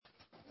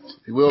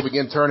If you will,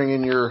 begin turning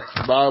in your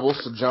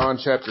Bibles to John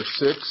chapter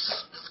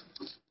 6.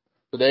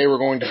 Today we're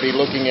going to be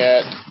looking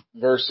at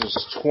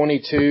verses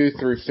 22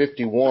 through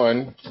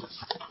 51.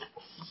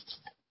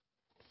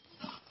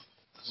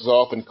 This is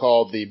often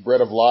called the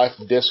Bread of Life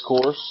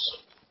Discourse.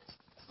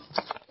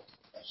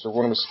 So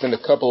we're going to spend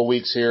a couple of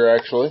weeks here,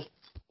 actually.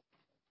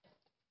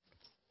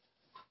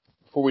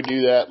 Before we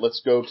do that,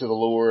 let's go to the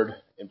Lord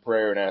in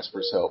prayer and ask for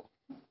His help.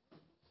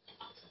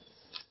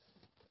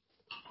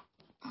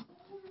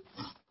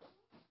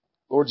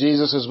 Lord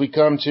Jesus, as we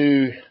come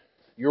to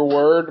your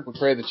word, we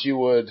pray that you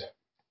would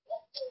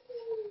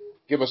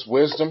give us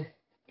wisdom,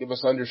 give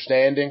us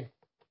understanding,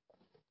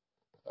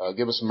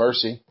 give us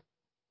mercy.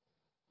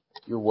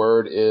 Your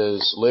word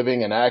is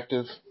living and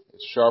active.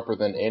 It's sharper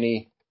than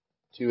any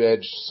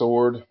two-edged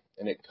sword,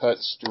 and it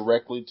cuts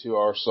directly to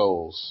our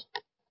souls.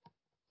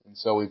 And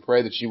so we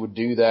pray that you would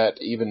do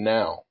that even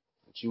now,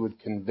 that you would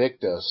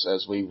convict us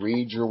as we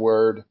read your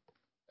word,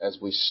 as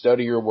we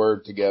study your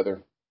word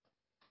together.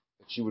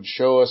 That you would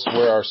show us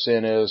where our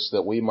sin is,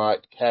 that we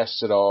might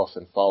cast it off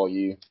and follow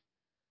you.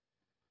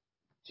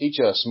 Teach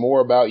us more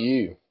about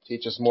you.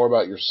 Teach us more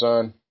about your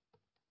Son.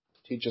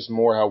 Teach us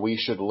more how we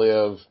should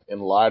live in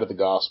light of the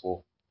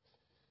gospel.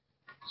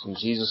 So in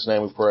Jesus'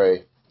 name we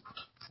pray.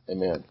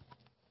 Amen.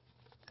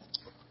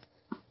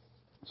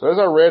 So as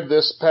I read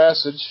this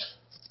passage,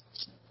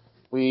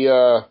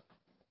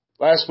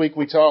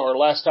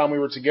 last time we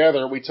were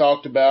together, we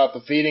talked about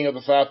the feeding of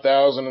the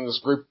 5,000 and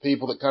this group of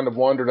people that kind of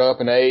wandered up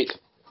and ate.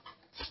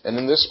 And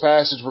in this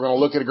passage, we're going to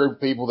look at a group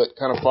of people that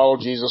kind of follow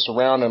Jesus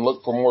around and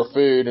look for more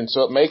food. And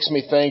so it makes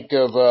me think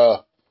of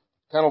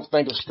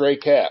stray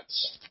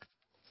cats.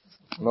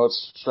 I know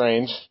it's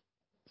strange,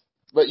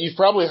 but you've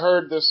probably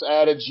heard this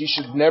adage, you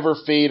should never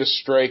feed a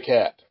stray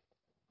cat.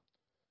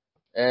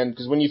 And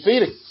because when you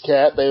feed a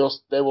cat, they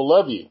will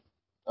love you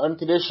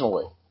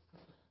unconditionally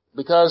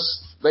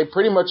because they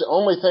pretty much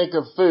only think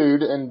of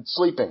food and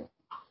sleeping.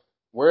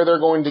 Where they're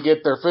going to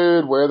get their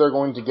food, where they're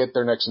going to get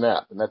their next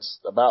nap. And that's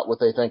about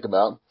what they think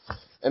about.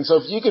 And so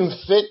if you can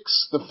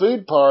fix the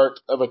food part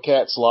of a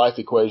cat's life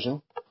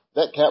equation,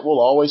 that cat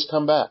will always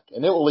come back.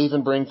 And it will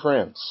even bring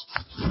friends.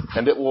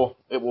 And it will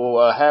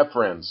have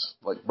friends,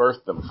 like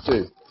birth them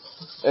too.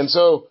 And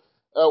so,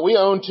 we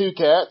own 2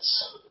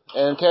 cats.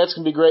 And cats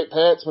can be great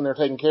pets when they're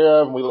taken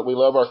care of. And we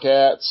love our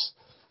cats.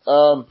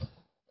 But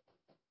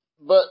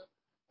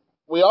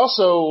we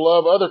also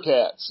love other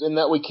cats in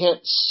that we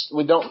can't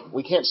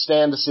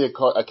stand to see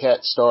a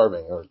cat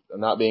starving or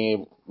not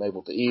being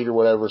able to eat or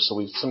whatever.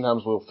 So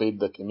sometimes we'll feed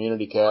the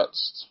community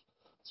cats.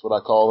 That's what I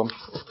call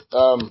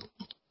them.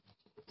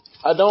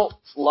 I don't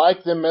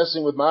like them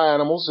messing with my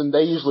animals, and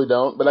they usually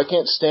don't. But I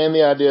can't stand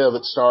the idea of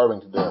it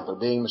starving to death or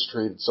being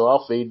mistreated. So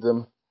I'll feed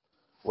them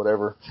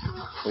whatever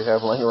we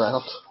have laying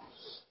around.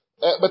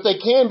 But they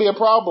can be a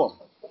problem.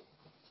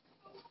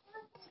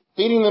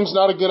 Feeding them's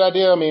not a good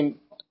idea. I mean,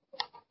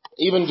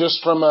 even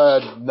just from a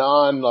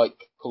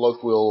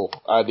colloquial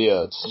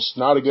idea, it's just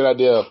not a good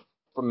idea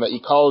from the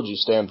ecology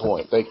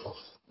standpoint.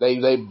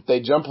 They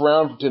jump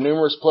around to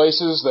numerous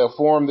places. They'll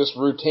form this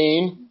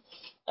routine.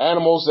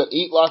 Animals that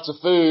eat lots of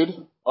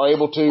food are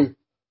able to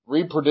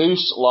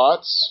reproduce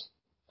lots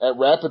at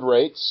rapid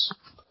rates,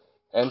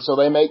 and so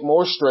they make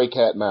more stray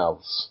cat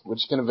mouths,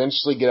 which can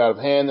eventually get out of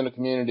hand in a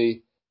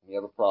community. You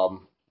have a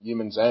problem.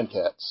 Humans and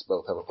cats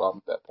both have a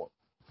problem at that point.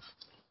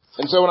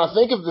 And so when I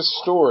think of this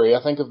story,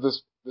 I think of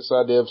this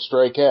idea of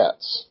stray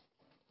cats.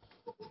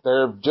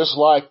 They're just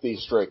like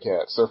these stray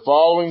cats. They're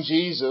following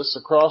Jesus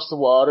across the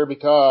water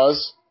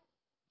because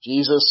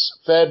Jesus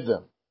fed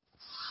them.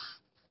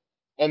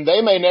 And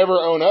they may never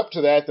own up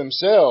to that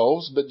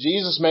themselves, but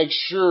Jesus makes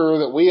sure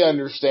that we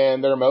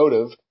understand their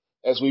motive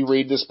as we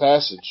read this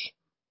passage.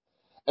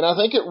 And I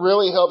think it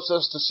really helps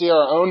us to see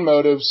our own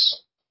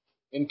motives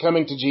in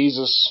coming to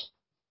Jesus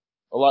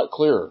a lot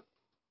clearer,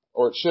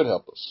 or it should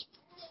help us.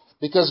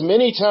 Because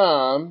many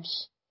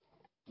times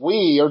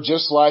we are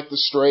just like the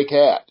stray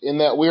cat in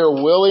that we are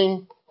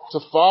willing to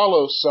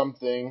follow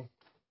something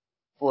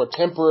for a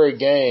temporary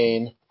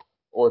gain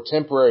or a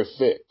temporary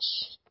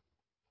fix.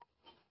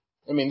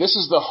 I mean, this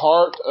is the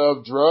heart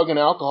of drug and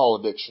alcohol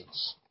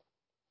addictions.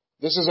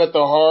 This is at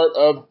the heart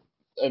of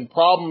and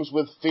problems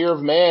with fear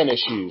of man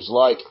issues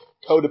like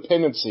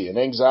codependency and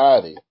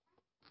anxiety.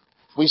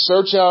 We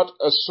search out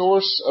a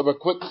source of a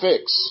quick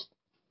fix.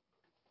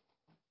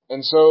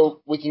 And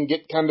so we can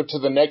get kind of to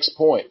the next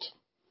point.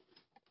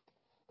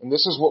 And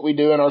this is what we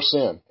do in our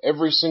sin.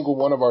 Every single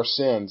one of our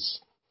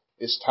sins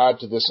is tied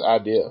to this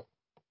idea.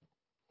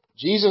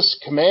 Jesus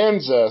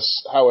commands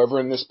us, however,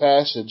 in this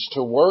passage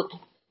to work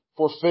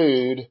for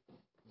food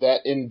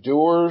that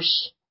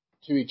endures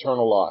to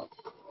eternal life.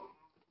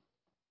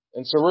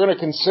 And so we're going to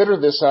consider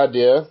this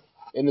idea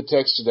in the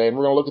text today, and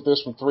we're going to look at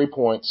this from 3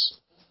 points.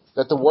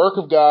 That the work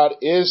of God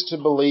is to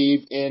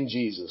believe in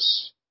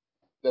Jesus.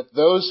 That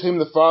those whom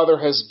the Father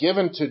has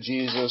given to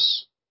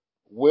Jesus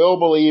will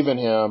believe in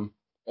Him,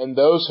 and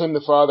those whom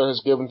the Father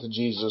has given to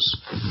Jesus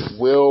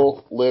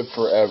will live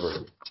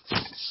forever.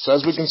 So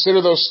as we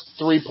consider those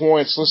 3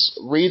 points, let's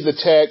read the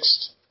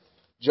text,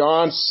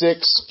 John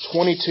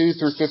 6:22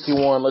 through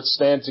 51. Let's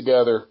stand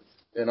together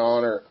in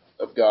honor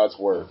of God's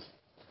Word.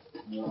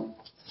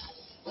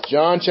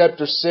 John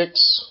chapter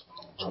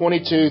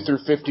 6:22 through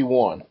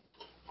 51.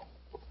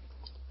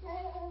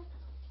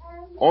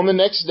 On the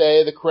next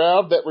day, the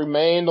crowd that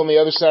remained on the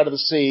other side of the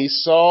sea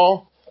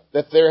saw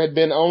that there had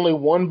been only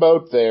one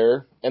boat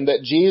there, and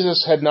that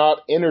Jesus had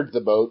not entered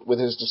the boat with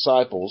his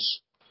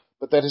disciples,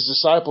 but that his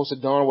disciples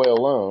had gone away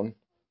alone.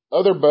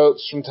 Other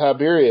boats from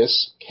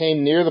Tiberias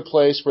came near the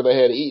place where they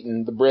had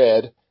eaten the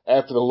bread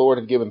after the Lord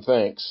had given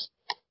thanks.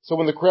 So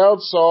when the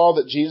crowd saw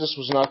that Jesus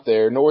was not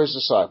there, nor his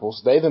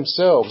disciples, they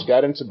themselves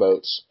got into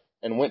boats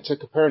and went to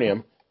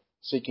Capernaum,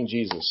 seeking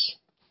Jesus.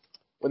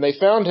 When they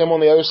found him on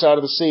the other side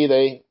of the sea,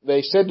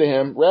 they said to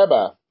him,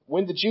 "Rabbi,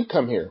 when did you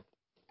come here?"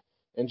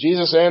 And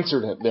Jesus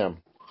answered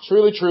them,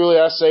 "Truly, truly,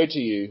 I say to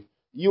you,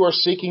 you are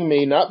seeking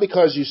me not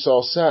because you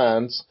saw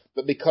signs,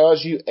 but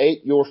because you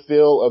ate your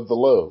fill of the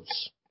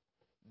loaves.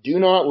 Do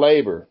not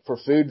labor for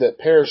food that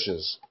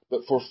perishes,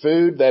 but for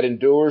food that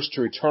endures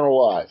to eternal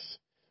life,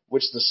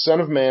 which the Son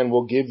of Man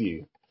will give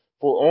you.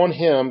 For on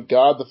him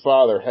God the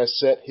Father has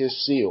set his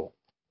seal."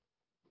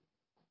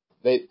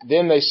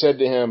 Then they said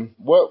to him,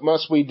 "What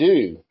must we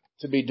do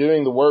to be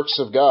doing the works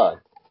of God?"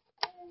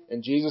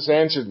 And Jesus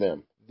answered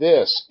them,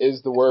 "This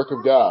is the work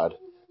of God,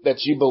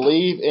 that you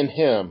believe in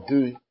him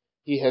who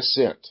he has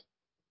sent."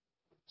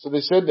 So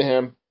they said to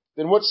him,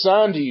 "Then what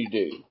sign do you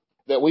do,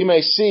 that we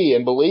may see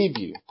and believe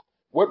you?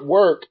 What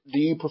work do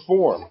you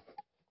perform?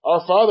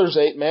 Our fathers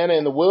ate manna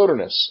in the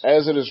wilderness,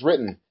 as it is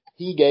written,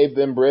 he gave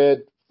them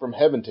bread from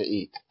heaven to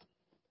eat."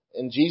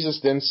 And Jesus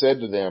then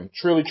said to them,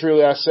 "Truly,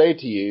 truly, I say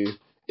to you,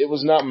 it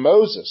was not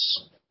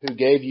Moses who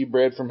gave you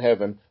bread from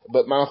heaven,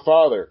 but my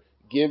Father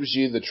gives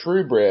you the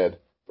true bread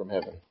from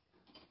heaven.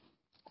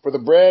 For the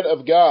bread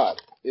of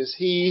God is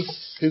he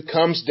who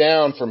comes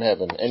down from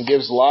heaven and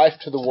gives life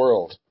to the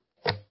world."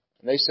 And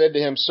they said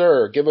to him,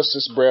 "Sir, give us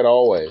this bread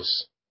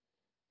always."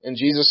 And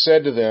Jesus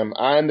said to them,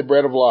 "I am the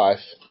bread of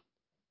life.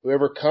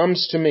 Whoever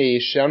comes to me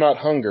shall not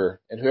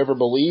hunger, and whoever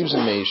believes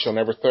in me shall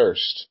never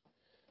thirst.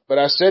 But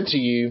I said that to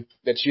you,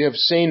 and you have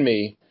seen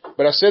me,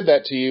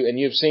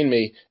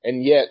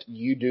 and yet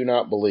you do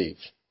not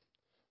believe.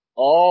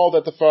 All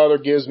that the Father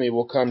gives me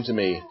will come to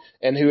me,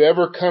 and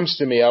whoever comes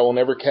to me I will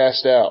never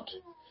cast out.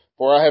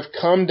 For I have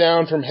come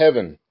down from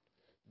heaven,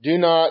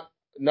 not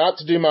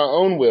to do my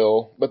own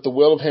will, but the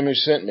will of him who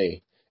sent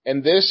me.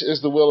 And this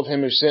is the will of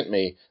him who sent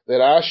me,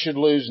 that I should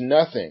lose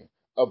nothing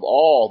of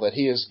all that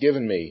he has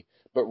given me,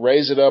 but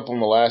raise it up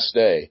on the last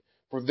day.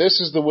 For this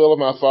is the will of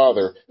my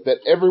Father, that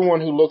everyone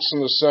who looks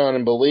on the Son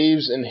and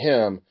believes in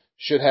him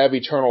should have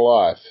eternal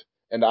life,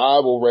 and I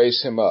will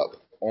raise him up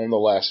on the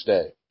last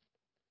day."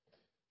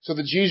 So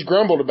the Jews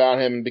grumbled about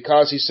him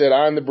because he said,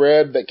 "I am the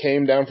bread that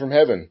came down from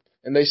heaven."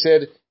 And they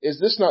said, "Is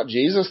this not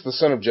Jesus, the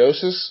son of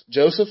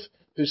Joseph,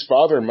 whose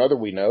father and mother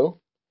we know?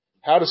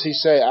 How does he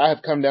say, 'I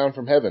have come down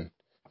from heaven'?"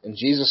 And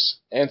Jesus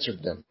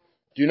answered them,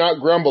 "Do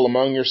not grumble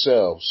among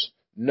yourselves.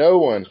 No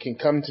one can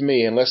come to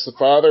me unless the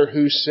Father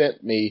who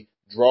sent me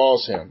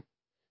draws him,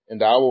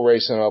 and I will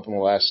raise him up on the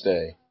last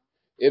day.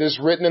 It is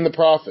written in the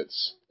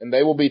prophets, and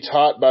they will be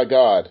taught by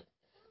God.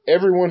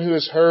 Everyone who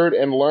has heard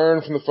and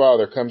learned from the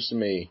Father comes to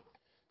me.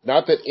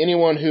 Not that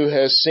anyone who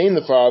has seen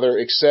the Father,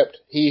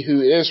 except he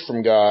who is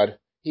from God,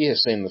 he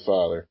has seen the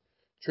Father.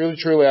 Truly,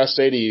 truly, I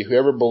say to you,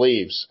 whoever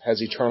believes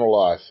has eternal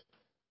life.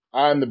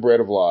 I am the bread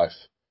of life.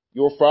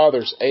 Your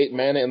fathers ate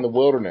manna in the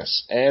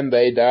wilderness, and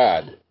they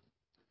died.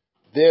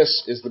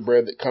 This is the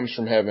bread that comes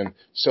from heaven,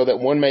 so that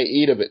one may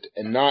eat of it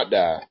and not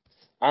die.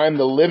 I am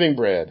the living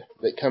bread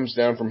that comes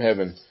down from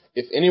heaven.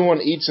 If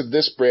anyone eats of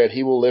this bread,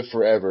 he will live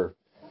forever.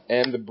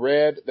 And the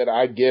bread that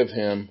I give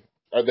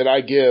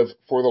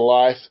for the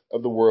life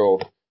of the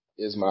world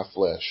is my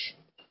flesh."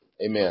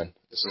 Amen.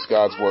 This is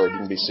God's word. You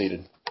can be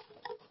seated.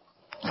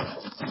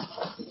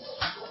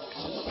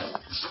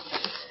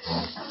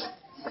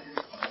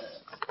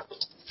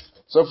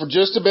 So for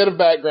just a bit of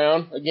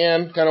background,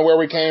 again, kind of where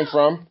we came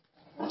from,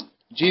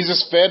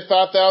 Jesus fed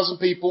 5,000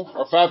 people,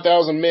 or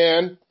 5,000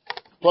 men,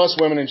 plus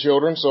women and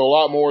children, so a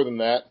lot more than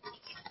that.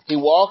 He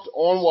walked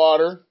on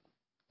water.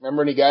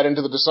 Remember, and he got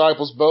into the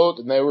disciples' boat,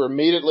 and they were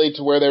immediately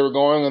to where they were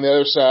going on the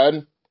other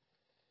side.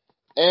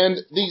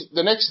 And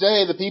the next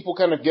day, the people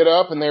kind of get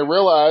up, and they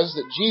realize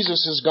that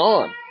Jesus is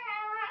gone.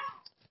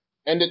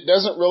 And it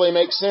doesn't really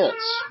make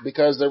sense,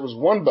 because there was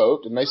one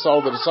boat, and they saw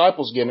the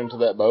disciples get into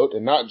that boat,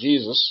 and not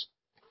Jesus.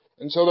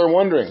 And so they're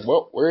wondering,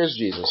 well, where is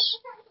Jesus?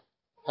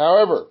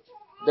 However,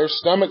 their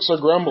stomachs are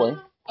grumbling,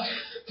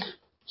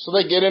 so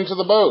they get into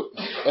the boat,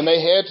 and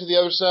they head to the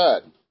other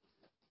side,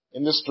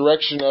 in this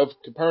direction of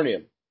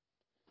Capernaum.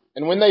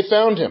 And when they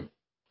found him,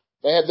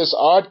 they had this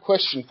odd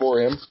question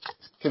for him,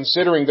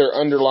 considering their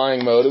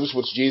underlying motives,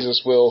 which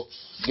Jesus will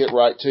get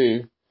right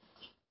to.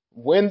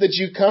 When did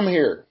you come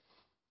here?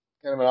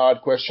 Kind of an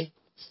odd question.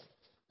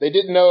 They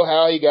didn't know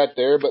how he got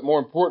there, but more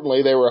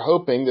importantly, they were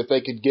hoping that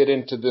they could get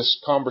into this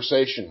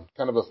conversation,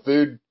 kind of a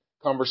food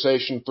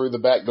conversation through the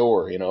back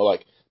door,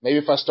 like Maybe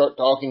if I start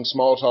talking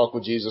small talk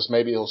with Jesus,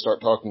 maybe he'll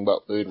start talking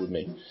about food with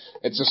me.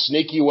 It's a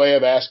sneaky way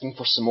of asking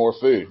for some more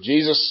food.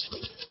 Jesus,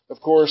 of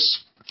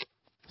course,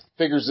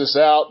 figures this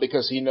out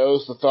because he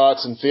knows the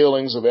thoughts and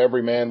feelings of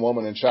every man,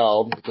 woman, and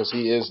child, because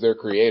he is their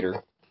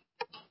creator.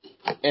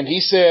 And he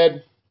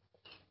said,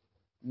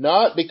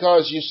 not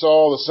because you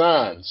saw the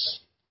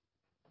signs,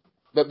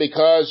 but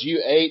because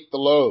you ate the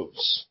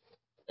loaves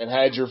and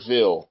had your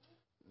fill.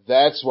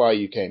 That's why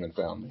you came and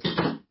found me.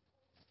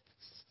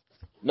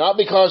 Not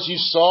because you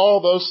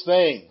saw those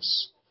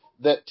things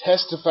that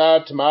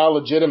testified to my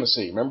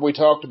legitimacy. Remember we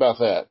talked about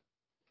that.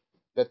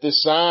 That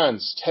these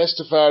signs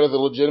testify to the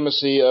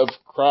legitimacy of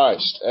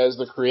Christ as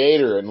the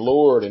Creator and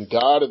Lord and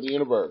God of the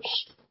universe.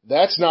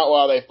 That's not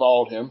why they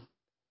followed him.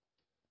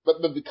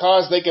 But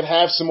because they could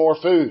have some more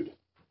food.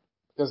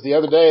 Because the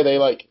other day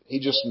he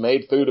just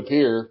made food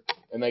appear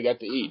and they got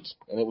to eat.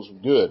 And it was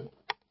good.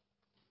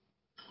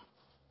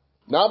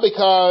 Not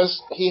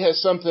because he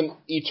has something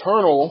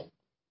eternal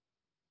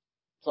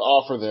to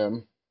offer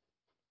them,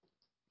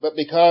 but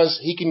because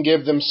he can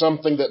give them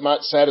something that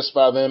might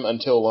satisfy them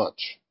until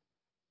lunch.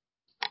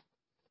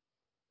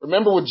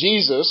 Remember with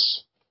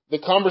Jesus, the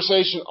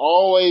conversation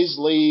always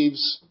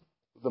leaves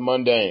the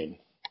mundane,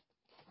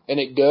 and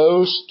it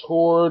goes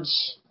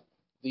towards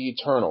the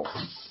eternal.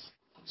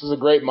 This is a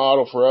great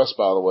model for us,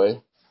 by the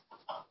way,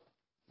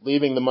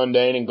 leaving the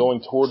mundane and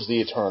going towards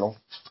the eternal.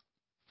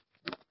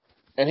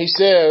 And he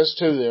says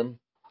to them,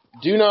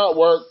 do not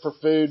work for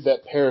food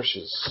that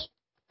perishes,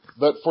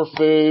 but for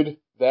food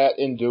that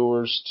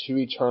endures to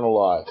eternal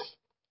life,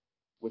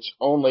 which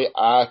only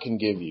I can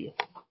give you.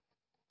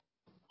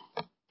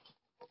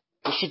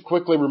 This should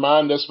quickly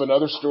remind us of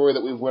another story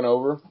that we went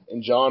over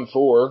in John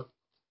 4,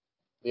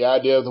 the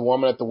idea of the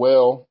woman at the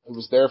well who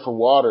was there for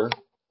water,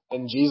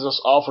 and Jesus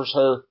offers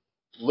her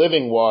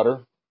living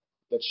water,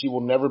 that she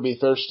will never be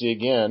thirsty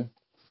again,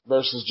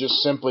 versus just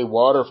simply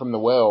water from the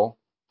well.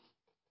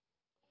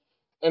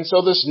 And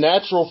so this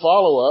natural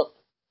follow-up,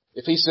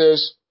 if he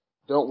says,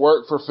 don't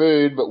work for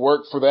food, but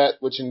work for that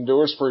which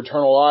endures for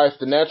eternal life,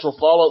 the natural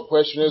follow-up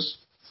question is,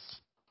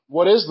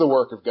 what is the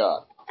work of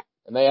God?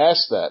 And they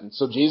ask that. And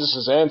so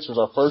Jesus' answer is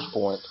our first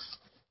point.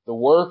 The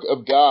work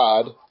of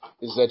God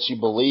is that you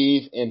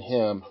believe in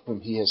him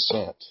whom he has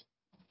sent.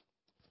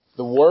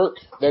 The work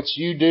that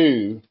you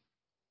do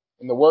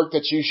and the work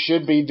that you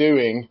should be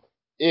doing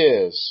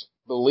is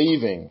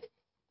believing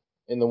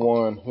in the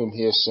one whom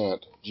he has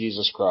sent,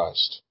 Jesus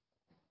Christ.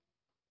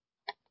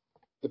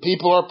 The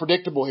people are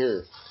predictable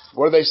here.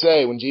 What do they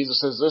say when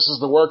Jesus says, this is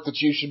the work that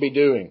you should be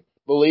doing?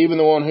 Believe in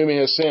the one whom he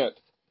has sent.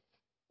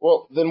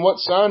 Well, then what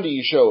sign do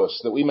you show us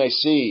that we may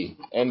see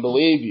and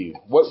believe you?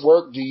 What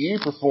work do you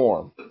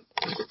perform?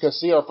 Because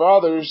see, our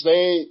fathers,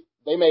 they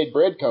made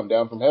bread come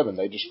down from heaven.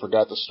 They just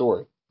forgot the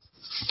story.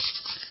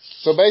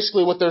 So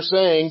basically what they're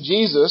saying,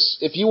 Jesus,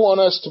 if you want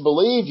us to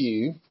believe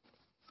you,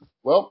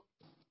 well,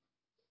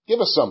 give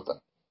us something.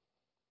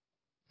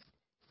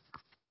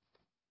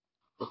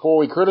 Before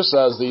we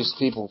criticize these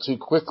people too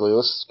quickly,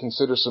 let's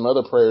consider some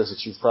other prayers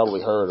that you've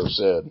probably heard or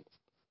said.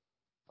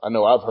 I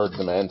know I've heard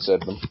them and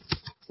said them.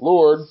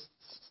 Lord,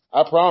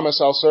 I promise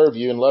I'll serve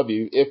you and love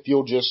you if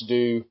you'll just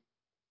do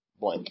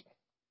blank.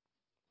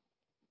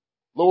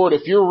 Lord,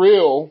 if you're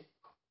real,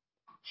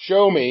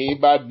 show me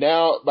by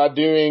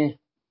doing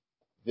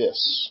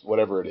this,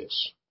 whatever it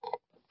is.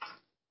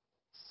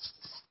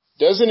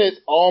 Doesn't it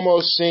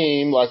almost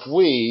seem like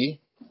we,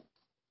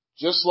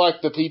 just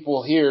like the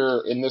people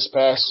here in this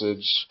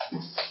passage,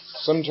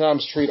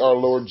 sometimes treat our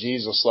Lord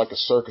Jesus like a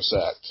circus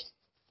act?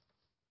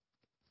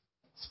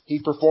 He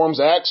performs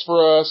acts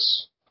for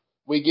us.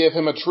 We give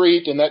him a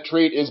treat, and that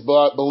treat is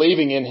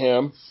believing in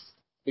him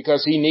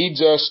because he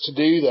needs us to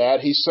do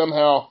that. He's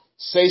somehow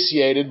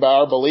satiated by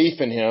our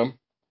belief in him.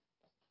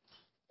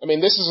 I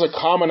mean, this is a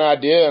common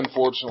idea,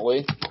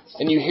 unfortunately,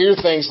 and you hear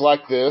things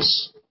like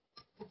this,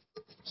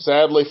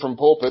 sadly, from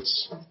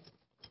pulpits.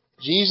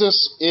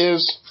 Jesus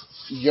is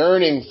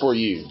yearning for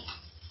you.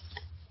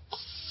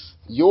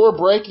 You're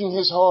breaking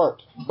his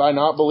heart by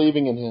not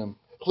believing in him.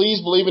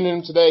 Please believe in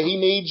him today. He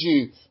needs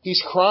you.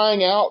 He's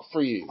crying out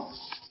for you.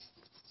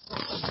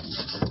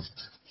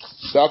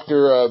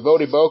 Dr.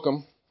 Vody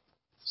Bokum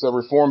is a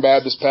Reformed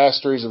Baptist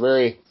pastor. He's a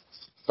very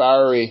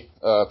fiery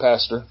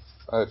pastor.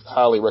 I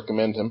highly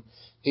recommend him.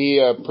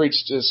 He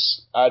preached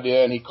this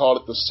idea and he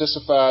called it the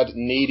sissified,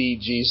 needy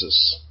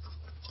Jesus.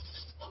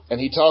 And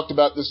he talked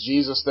about this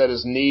Jesus that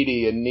is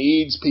needy and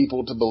needs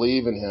people to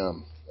believe in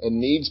him and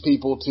needs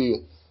people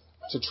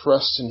to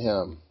trust in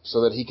him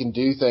so that he can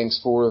do things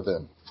for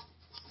them.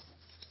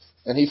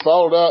 And he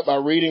followed up by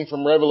reading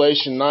from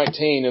Revelation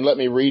 19, and let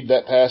me read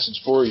that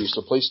passage for you.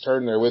 So please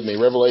turn there with me.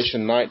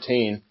 Revelation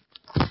 19.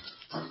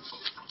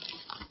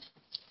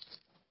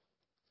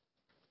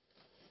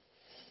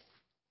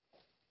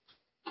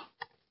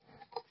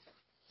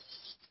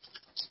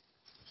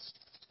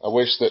 I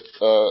wish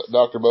that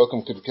Dr.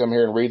 Bokum could come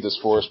here and read this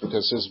for us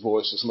because his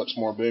voice is much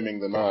more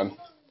booming than mine.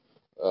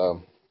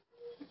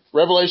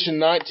 Revelation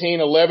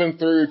 19:11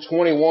 through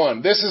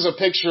 21. This is a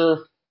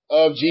picture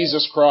of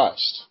Jesus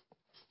Christ.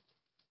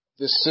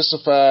 This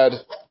sissified,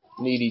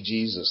 needy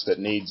Jesus that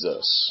needs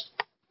us.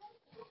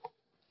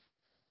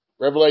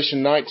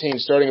 Revelation 19,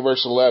 starting at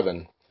verse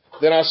 11.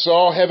 Then I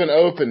saw heaven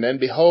opened, and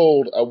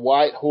behold, a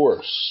white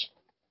horse.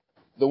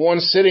 The one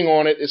sitting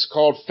on it is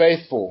called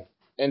Faithful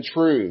and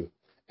True,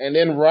 and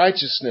in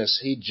righteousness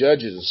he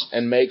judges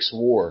and makes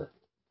war.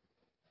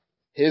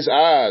 His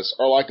eyes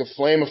are like a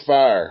flame of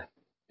fire,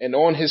 and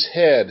on his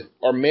head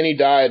are many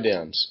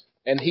diadems,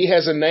 and he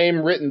has a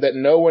name written that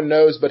no one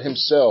knows but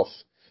himself.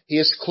 He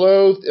is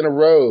clothed in a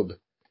robe,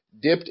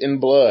 dipped in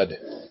blood,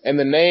 and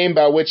the name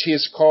by which he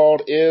is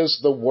called is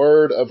the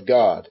Word of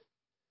God.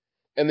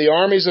 And the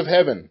armies of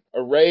heaven,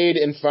 arrayed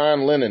in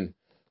fine linen,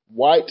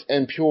 white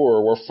and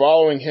pure, were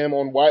following him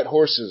on white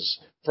horses.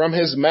 From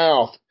his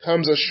mouth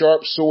comes a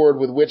sharp sword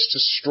with which to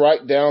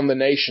strike down the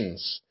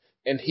nations,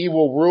 and he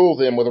will rule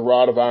them with a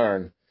rod of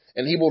iron.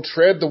 And he will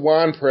tread the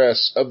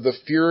winepress of the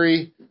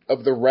fury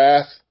of the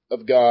wrath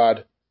of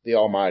God the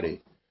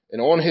Almighty.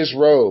 And on his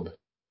robe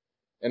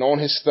and on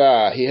his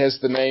thigh he has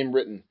the name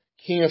written,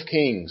 King of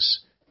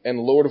Kings and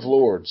Lord of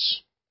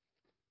Lords.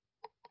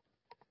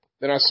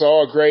 Then I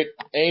saw a great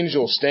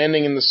angel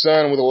standing in the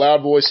sun. With a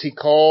loud voice he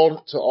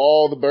called to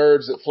all the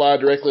birds that fly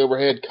directly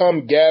overhead,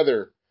 Come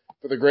gather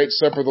for the great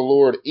supper of the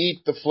Lord.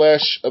 Eat the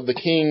flesh of the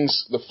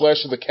kings, the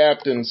flesh of the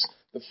captains,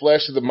 the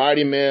flesh of the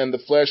mighty men, the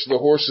flesh of the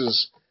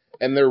horses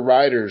and their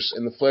riders,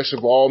 and the flesh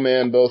of all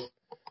men,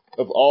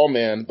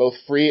 both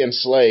free and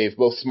slave,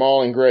 both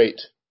small and great.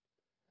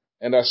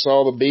 And I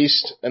saw the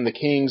beast and the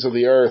kings of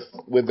the earth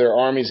with their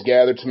armies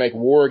gathered to make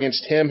war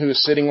against him who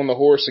is sitting on the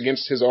horse,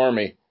 against his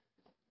army.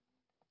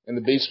 And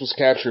the beast was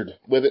captured,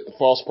 with it the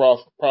false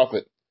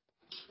prophet,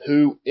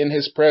 who in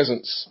his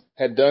presence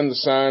had done the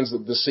signs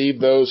that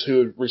deceived those who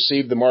had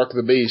received the mark of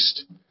the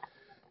beast.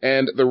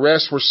 And the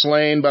rest were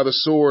slain by the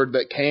sword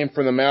that came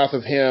from the mouth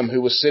of him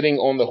who was sitting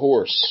on the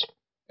horse,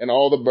 and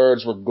all the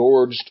birds were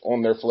gorged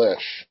on their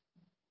flesh.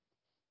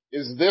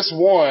 Is this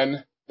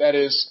one that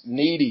is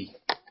needy?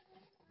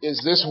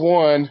 Is this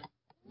one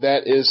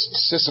that is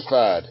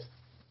sissified?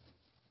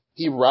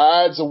 He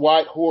rides a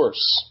white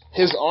horse.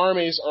 His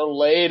armies are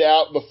laid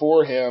out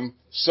before him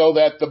so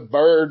that the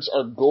birds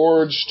are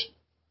gorged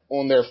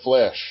on their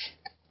flesh,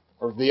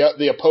 or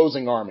the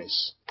opposing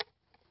armies.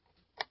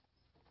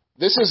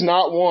 This is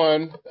not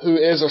one who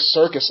is a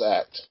circus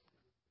act,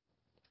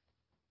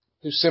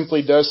 who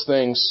simply does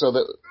things so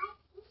that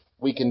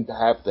we can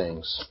have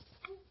things.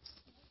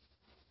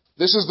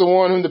 This is the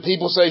one whom the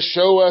people say,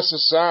 Show us a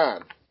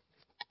sign.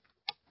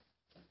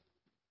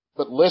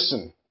 But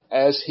listen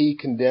as he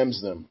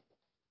condemns them.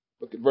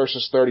 Look at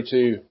verses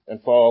 32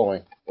 and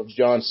following of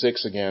John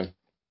 6 again.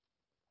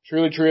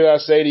 Truly, truly, I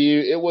say to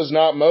you, it was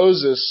not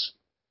Moses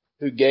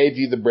who gave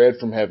you the bread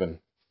from heaven,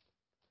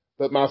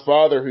 but my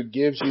Father who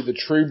gives you the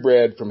true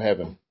bread from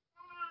heaven.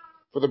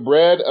 For the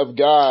bread of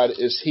God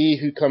is he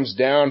who comes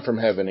down from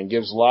heaven and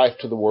gives life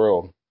to the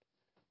world.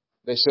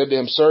 They said to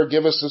him, Sir,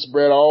 give us this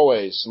bread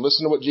always. And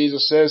listen to what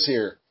Jesus says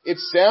here. It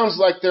sounds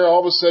like they're all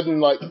of a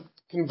sudden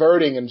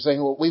converting and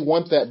saying, well, we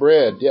want that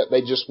bread. Yet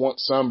they just want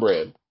some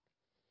bread.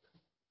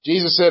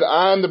 Jesus said,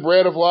 I am the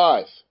bread of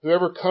life.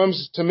 Whoever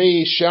comes to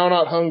me shall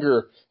not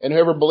hunger, and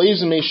whoever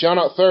believes in me shall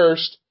not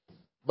thirst.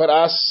 But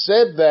I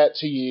said that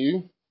to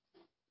you,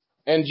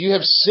 and you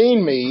have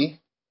seen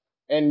me,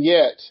 and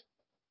yet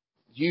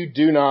you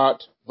do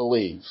not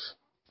believe.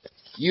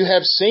 You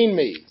have seen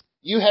me.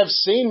 You have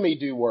seen me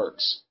do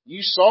works.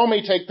 You saw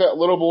me take that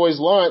little boy's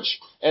lunch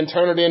and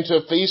turn it into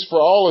a feast for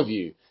all of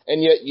you,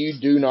 and yet you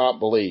do not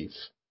believe.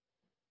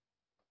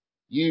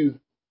 You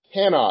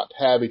cannot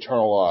have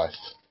eternal life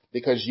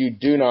because you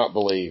do not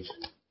believe.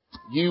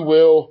 You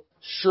will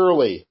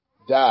surely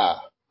die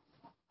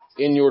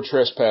in your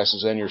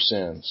trespasses and your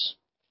sins.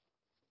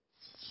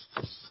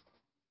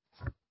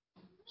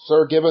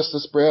 Sir, give us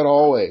this bread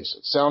always.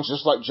 It sounds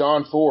just like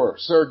John 4.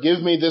 Sir,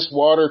 give me this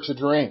water to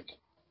drink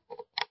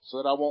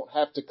so that I won't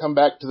have to come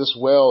back to this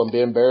well and be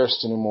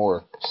embarrassed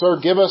anymore. Sir,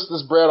 give us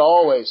this bread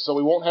always so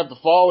we won't have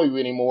to follow you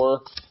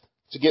anymore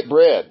to get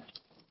bread.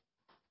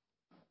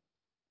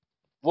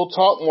 We'll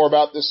talk more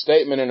about this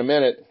statement in a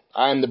minute.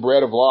 I am the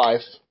bread of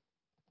life,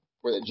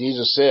 where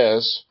Jesus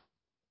says.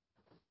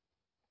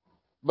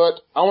 But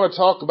I want to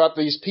talk about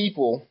these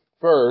people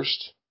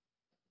first,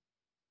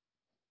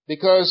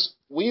 because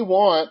we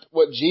want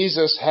what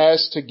Jesus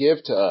has to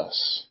give to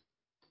us,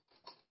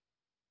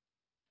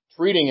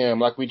 treating him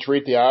like we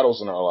treat the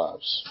idols in our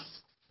lives.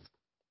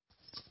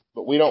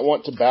 But we don't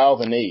want to bow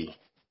the knee.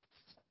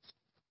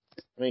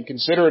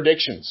 Consider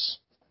addictions,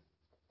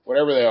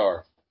 whatever they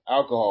are,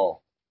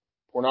 alcohol,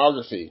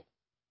 pornography,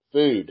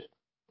 food,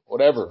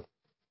 whatever.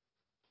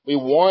 We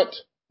want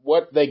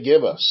what they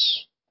give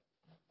us.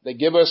 They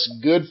give us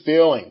good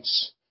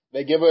feelings.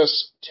 They give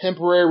us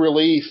temporary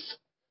relief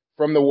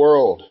from the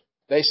world.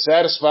 They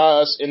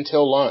satisfy us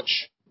until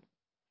lunch.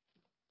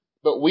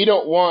 But we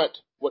don't want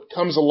what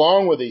comes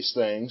along with these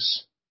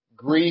things,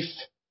 grief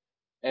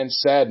and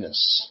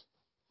sadness.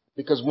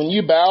 Because when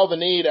you bow the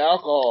knee to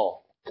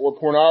alcohol or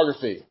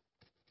pornography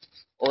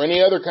or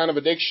any other kind of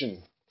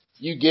addiction,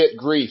 you get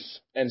grief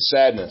and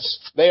sadness.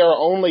 They are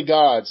only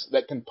gods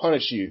that can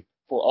punish you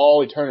for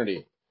all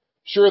eternity.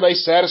 Sure, they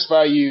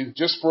satisfy you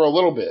just for a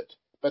little bit,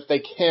 but they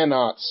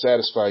cannot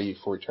satisfy you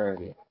for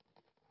eternity.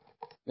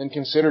 Then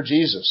consider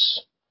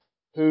Jesus,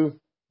 who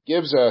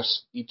gives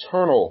us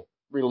eternal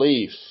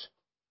relief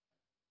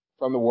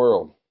from the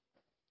world,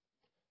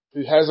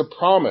 who has a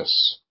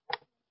promise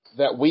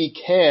that we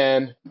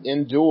can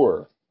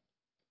endure.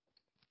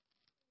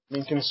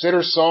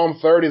 Consider Psalm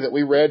 30 that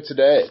we read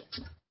today.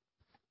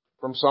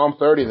 From Psalm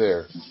 30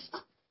 there.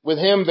 With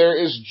him there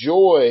is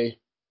joy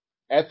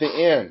at the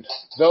end.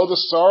 Though the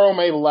sorrow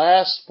may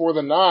last for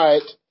the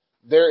night,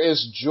 there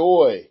is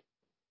joy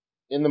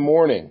in the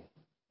morning,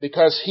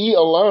 because he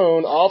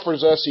alone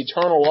offers us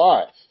eternal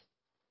life.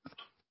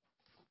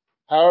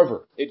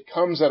 However, it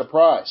comes at a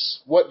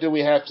price. What do we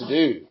have to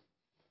do?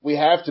 We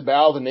have to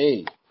bow the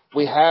knee.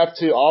 We have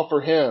to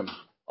offer him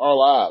our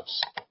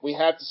lives. We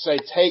have to say,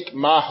 take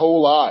my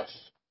whole life.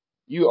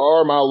 You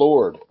are my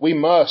Lord. We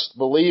must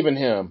believe in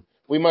him.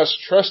 We must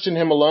trust in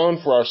him alone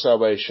for our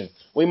salvation.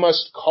 We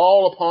must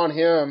call upon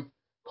him,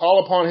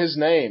 call upon his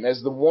name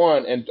as the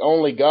one and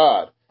only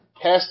God,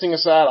 casting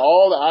aside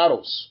all the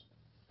idols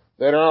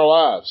that are in our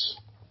lives,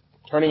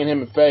 turning in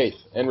him in faith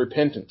and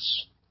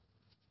repentance.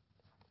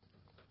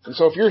 And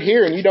so if you're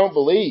here and you don't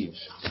believe,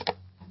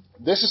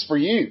 this is for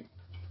you.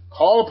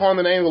 Call upon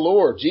the name of the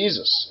Lord,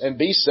 Jesus, and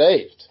be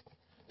saved.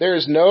 There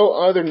is no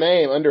other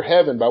name under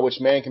heaven by which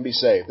man can be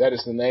saved. That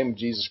is the name of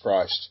Jesus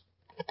Christ.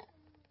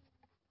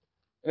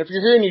 And if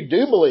you're here and you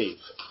do believe,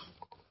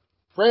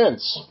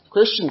 friends,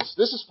 Christians,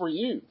 this is for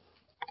you.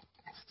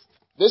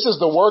 This is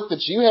the work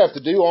that you have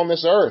to do on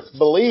this earth.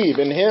 Believe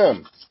in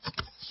him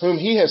whom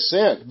he has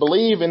sent.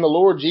 Believe in the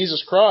Lord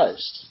Jesus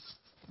Christ.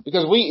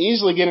 Because we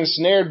easily get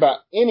ensnared by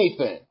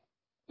anything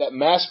that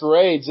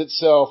masquerades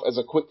itself as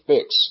a quick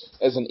fix,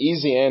 as an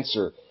easy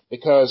answer,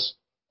 because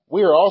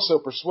we are also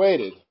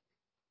persuaded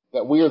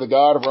that we are the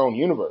God of our own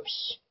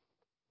universe.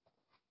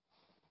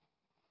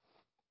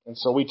 And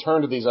so we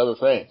turn to these other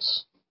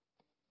things.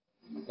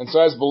 And so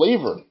as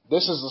believers,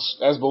 this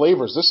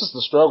is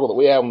the struggle that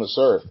we have on this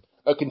earth.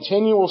 A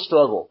continual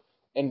struggle.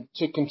 And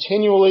to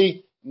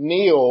continually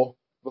kneel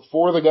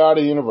before the God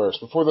of the universe,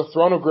 before the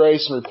throne of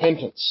grace and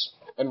repentance,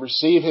 and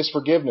receive his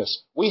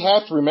forgiveness. We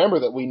have to remember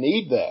that we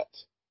need that.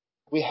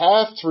 We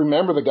have to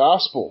remember the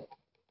gospel.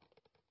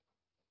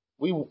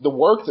 The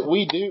work that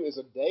we do is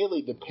a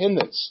daily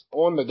dependence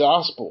on the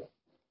gospel,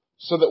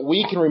 so that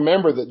we can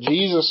remember that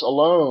Jesus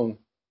alone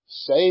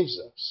saves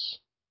us.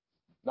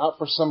 Not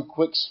for some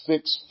quick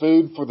fix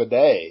food for the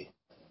day,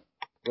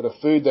 but a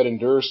food that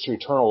endures to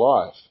eternal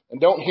life. And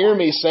don't hear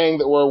me saying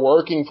that we're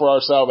working for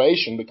our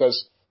salvation,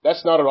 because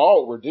that's not at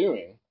all what we're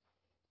doing.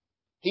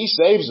 He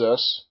saves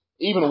us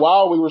even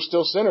while we were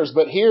still sinners.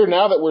 But here,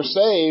 now that we're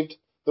saved,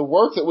 the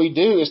work that we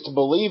do is to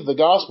believe the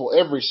gospel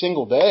every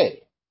single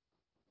day.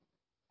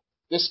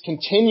 This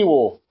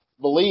continual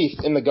belief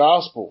in the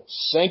gospel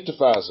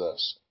sanctifies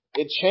us.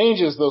 It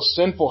changes those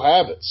sinful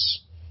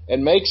habits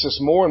and makes us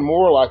more and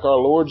more like our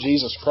Lord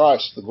Jesus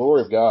Christ, the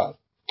glory of God.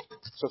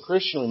 So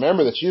Christian,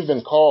 remember that you've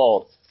been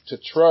called to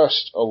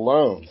trust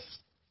alone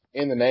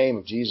in the name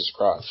of Jesus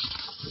Christ.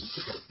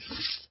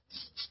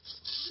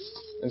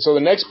 And so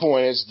the next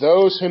point is,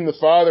 those whom the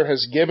Father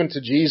has given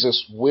to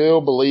Jesus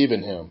will believe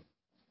in him.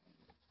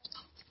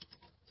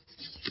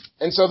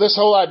 And so this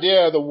whole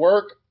idea, the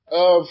work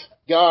of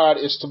God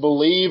is to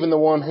believe in the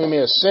one whom he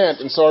has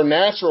sent. And so our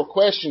natural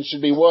question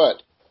should be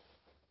what?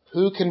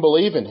 Who can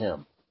believe in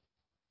him?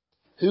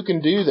 Who can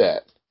do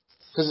that?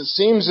 Because it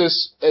seems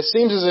as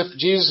if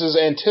Jesus is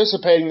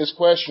anticipating this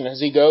question as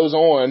he goes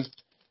on.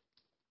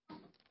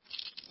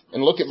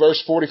 And look at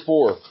verse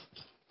 44.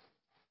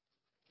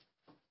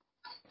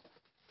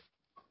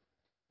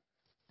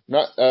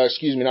 Not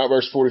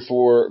verse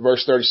 44,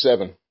 verse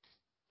 37. It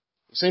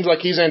seems like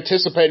he's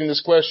anticipating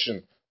this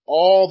question.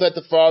 All that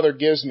the Father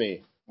gives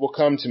me will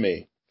come to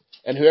me,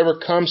 and whoever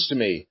comes to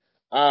me,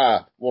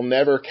 I will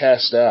never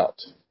cast out.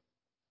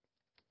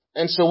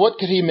 And so what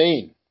could he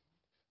mean?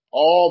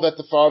 All that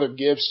the Father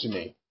gives to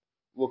me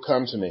will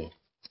come to me.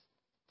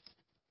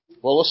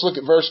 Well, let's look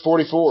at verse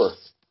 44.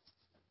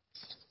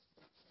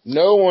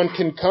 No one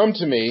can come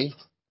to me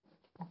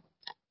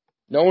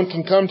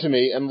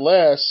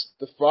unless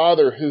the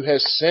Father who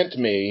has sent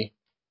me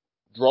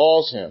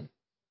draws him,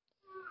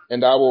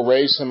 and I will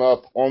raise him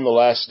up on the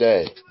last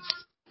day.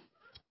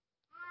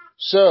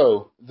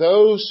 So,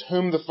 those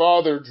whom the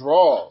Father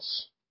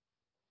draws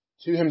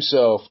to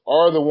himself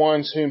are the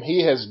ones whom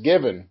he has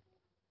given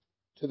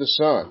to the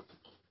Son.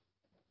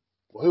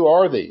 Well, who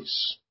are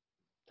these?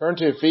 Turn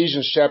to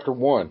Ephesians chapter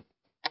 1.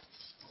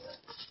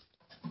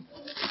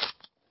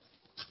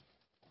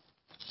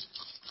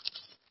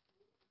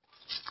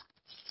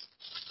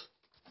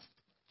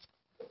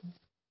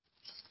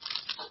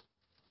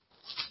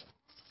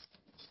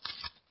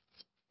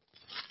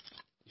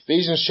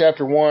 Ephesians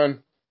chapter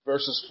 1,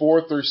 verses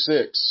 4 through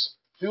 6.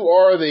 Who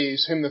are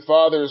these whom the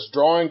Father is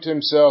drawing to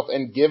himself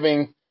and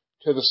giving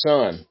to the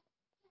Son?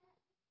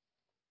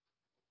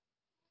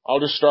 I'll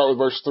just start with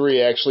verse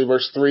 3, actually,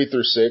 verse 3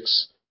 through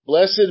 6.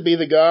 Blessed be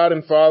the God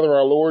and Father,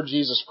 our Lord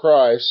Jesus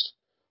Christ,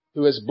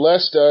 who has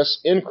blessed us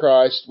in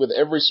Christ with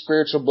every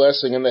spiritual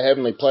blessing in the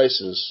heavenly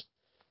places,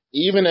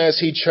 even as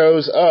he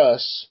chose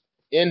us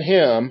in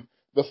him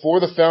before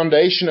the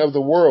foundation of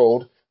the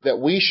world, that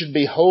we should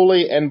be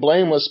holy and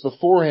blameless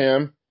before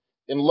him.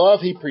 In love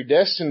he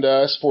predestined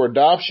us for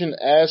adoption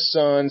as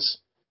sons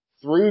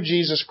through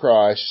Jesus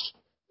Christ,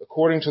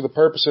 according to the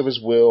purpose of his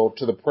will,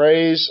 to the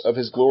praise of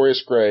his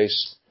glorious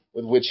grace,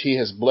 with which he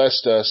has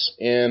blessed us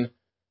in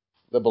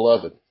the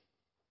Beloved.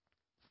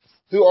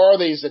 Who are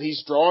these that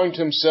he's drawing to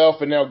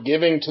himself and now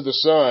giving to the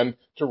Son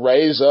to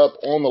raise up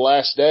on the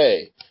last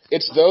day?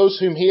 It's those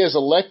whom he has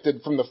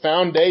elected from the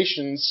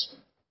foundations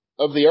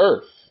of the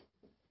earth.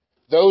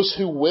 Those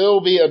who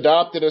will be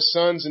adopted as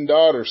sons and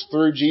daughters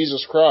through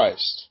Jesus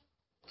Christ.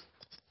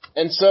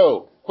 And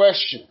so,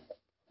 question,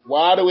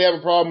 why do we have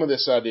a problem with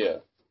this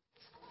idea?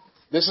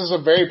 This is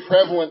a very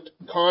prevalent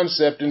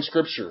concept in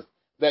Scripture,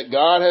 that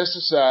God has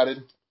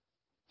decided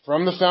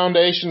from the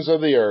foundations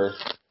of the earth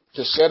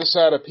to set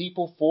aside a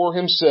people for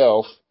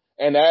himself,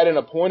 and at an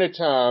appointed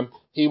time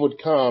he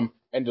would come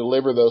and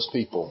deliver those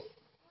people.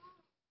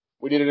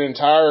 We did an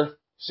entire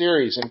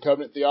series in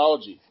covenant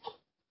theology.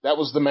 That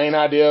was the main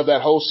idea of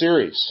that whole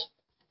series.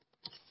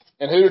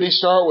 And who did he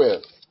start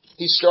with?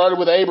 He started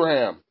with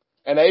Abraham.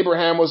 And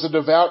Abraham was a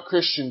devout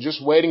Christian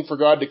just waiting for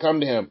God to come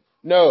to him.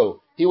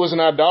 No, he was an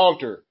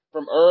idolater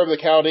from Ur of the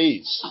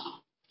Chaldees.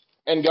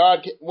 And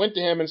God went to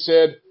him and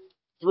said,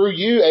 through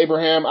you,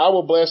 Abraham, I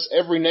will bless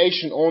every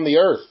nation on the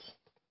earth.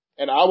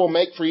 And I will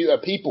make for you a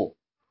people.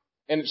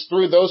 And it's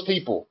through those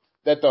people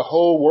that the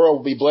whole world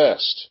will be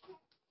blessed.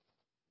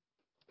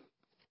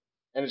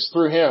 And it's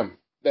through him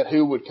that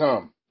who would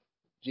come?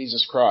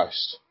 Jesus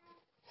Christ.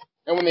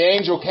 And when the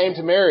angel came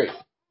to Mary,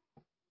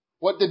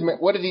 what did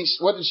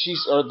she,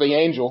 or the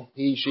angel,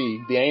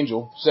 the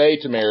angel, say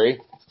to Mary?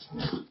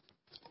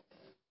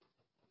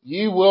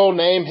 You will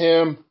name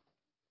him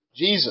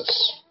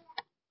Jesus.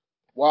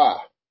 Why?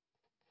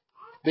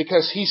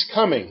 Because he's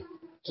coming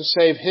to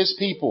save his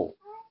people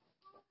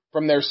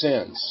from their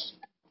sins.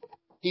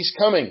 He's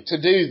coming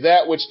to do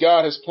that which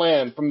God has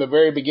planned from the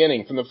very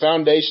beginning, from the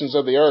foundations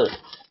of the earth.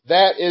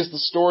 That is the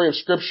story of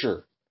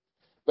Scripture.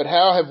 But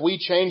how have we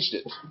changed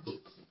it?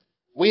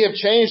 We have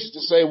changed it to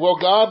say, well,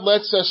 God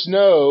lets us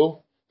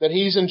know that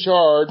he's in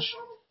charge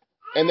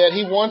and that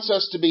he wants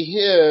us to be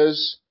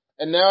his,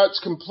 and now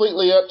it's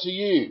completely up to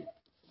you.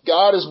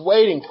 God is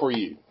waiting for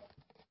you.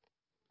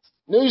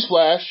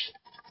 Newsflash,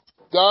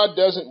 God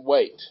doesn't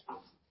wait.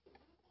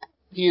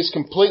 He is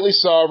completely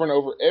sovereign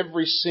over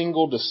every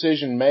single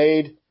decision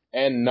made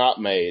and not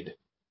made,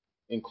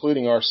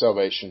 including our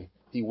salvation.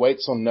 He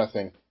waits on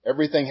nothing.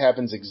 Everything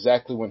happens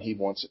exactly when he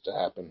wants it to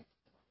happen.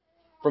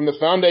 From the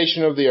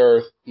foundation of the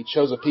earth, he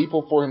chose a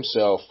people for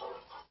himself.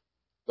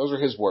 Those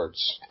are his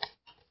words,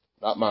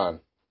 not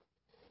mine.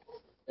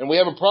 And we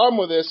have a problem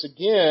with this,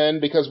 again,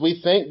 because we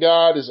think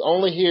God is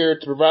only here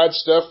to provide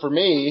stuff for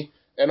me,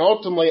 and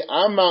ultimately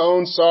I'm my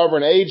own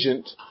sovereign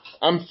agent.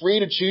 I'm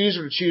free to choose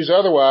or to choose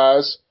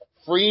otherwise,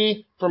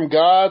 free from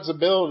God's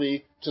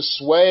ability to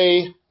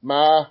sway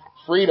my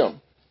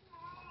freedom.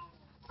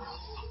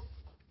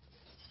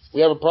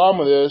 We have a problem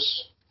with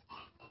this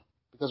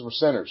because we're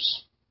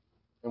sinners.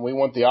 And we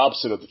want the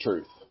opposite of the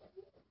truth.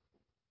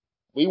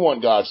 We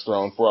want God's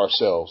throne for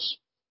ourselves.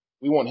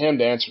 We want him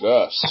to answer to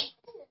us.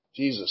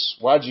 Jesus,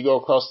 why'd you go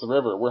across the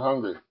river? We're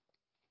hungry.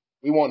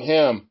 We want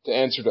him to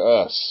answer to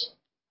us.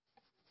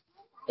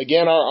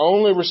 Again, our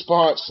only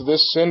response to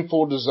this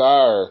sinful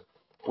desire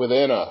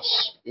within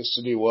us is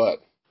to do what?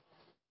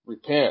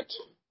 Repent.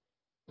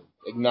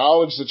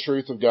 Acknowledge the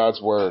truth of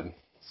God's word.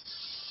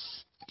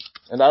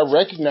 And I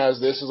recognize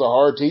this as a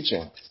hard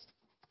teaching,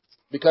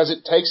 because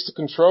it takes the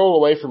control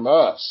away from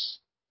us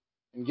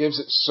and gives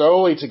it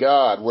solely to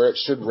God where it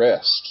should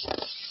rest.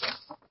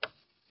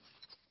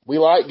 We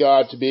like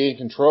God to be in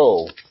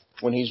control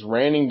when he's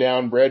raining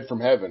down bread from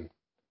heaven.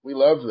 We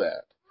love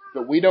that.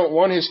 But we don't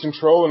want his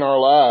control in our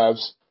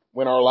lives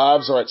when our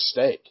lives are at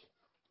stake.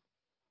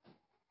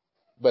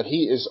 But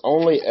he is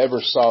only ever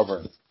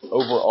sovereign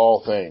over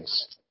all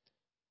things.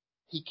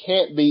 He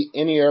can't be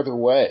any other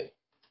way.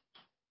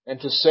 And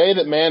to say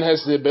that man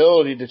has the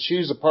ability to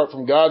choose apart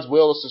from God's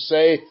will is to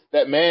say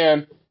that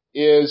man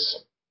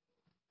is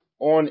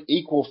on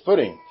equal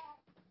footing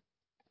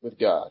with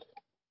God.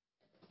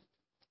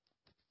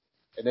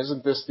 And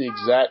isn't this the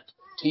exact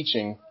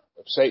teaching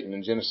of Satan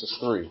in Genesis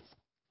 3?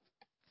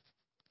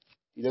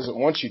 He doesn't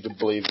want you to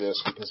believe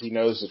this because he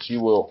knows that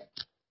you will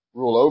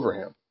rule over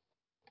him.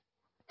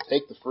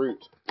 Take the fruit,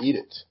 eat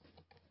it.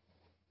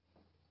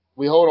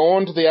 We hold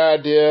on to the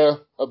idea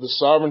of the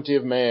sovereignty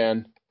of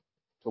man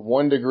to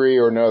one degree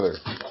or another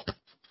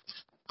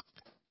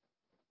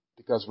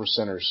because we're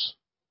sinners.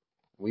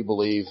 We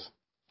believe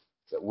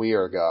that we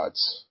are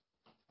gods.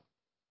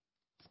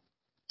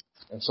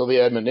 And so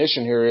the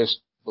admonition here is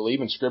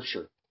believe in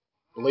Scripture.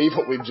 Believe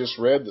what we've just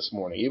read this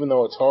morning, even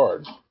though it's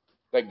hard.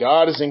 That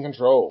God is in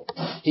control.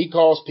 He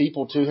calls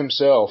people to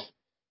himself.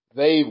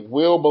 They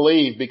will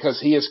believe because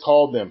he has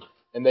called them,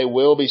 and they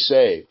will be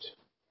saved.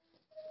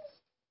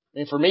 I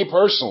mean, for me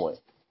personally,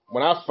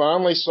 When I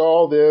finally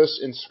saw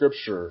this in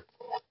Scripture,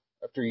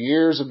 after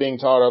years of being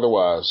taught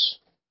otherwise,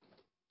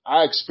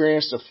 I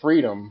experienced a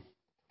freedom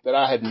that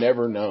I had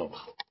never known.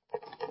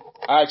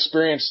 I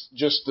experienced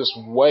just this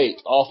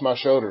weight off my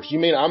shoulders. You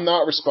mean I'm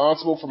not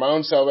responsible for my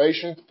own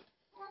salvation?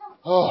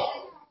 Oh,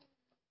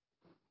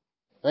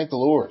 thank the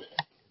Lord.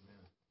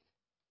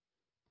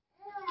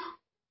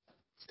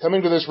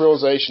 Coming to this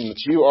realization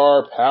that you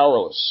are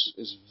powerless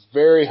is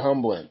very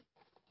humbling,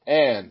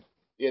 and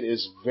it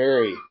is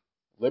very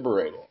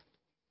liberating.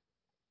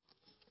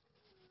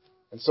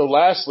 And so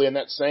lastly, in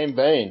that same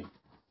vein,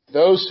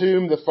 those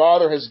whom the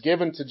Father has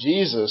given to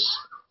Jesus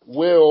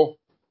will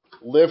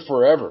live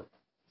forever.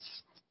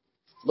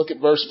 Look at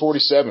verse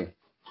 47.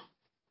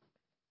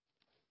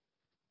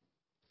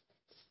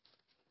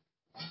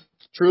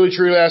 Truly,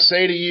 truly, I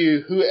say to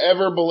you,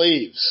 whoever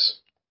believes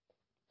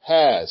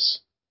has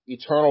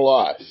eternal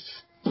life.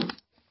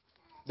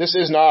 This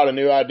is not a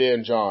new idea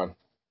in John.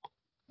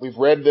 We've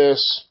read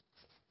this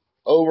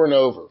over and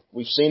over.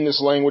 We've seen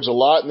this language a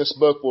lot in this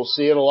book. We'll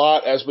see it a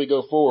lot as we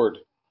go forward.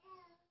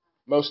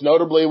 Most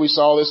notably, we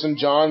saw this in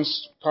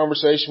John's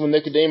conversation with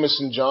Nicodemus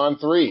in John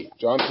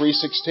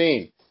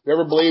 3:16.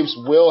 Whoever believes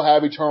will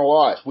have eternal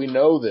life. We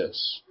know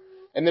this.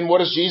 And then what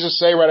does Jesus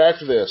say right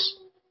after this?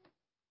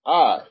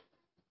 I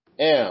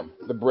am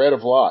the bread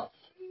of life.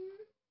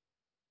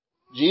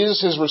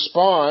 Jesus'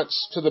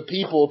 response to the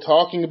people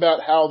talking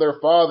about how their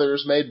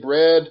fathers made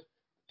bread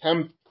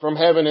come from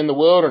heaven in the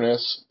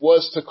wilderness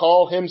was to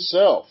call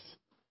himself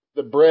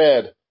the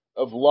bread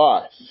of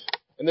life.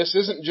 And this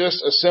isn't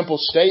just a simple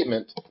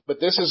statement, but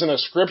this is an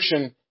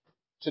ascription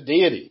to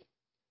deity.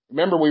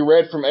 Remember, we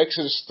read from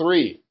Exodus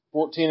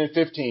 3:14 and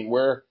 15,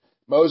 where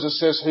Moses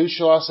says, who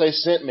shall I say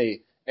sent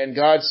me? And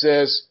God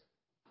says,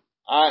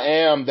 I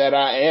am that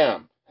I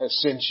am has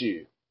sent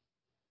you.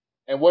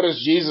 And what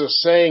is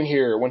Jesus saying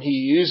here when he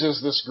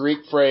uses this Greek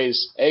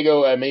phrase,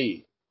 ego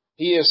eimi?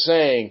 He is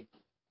saying,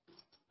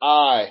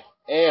 I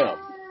am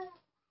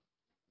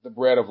the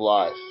bread of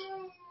life.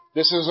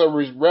 This is a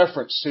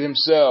reference to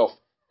himself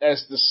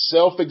as the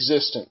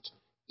self-existent,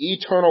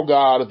 eternal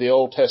God of the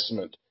Old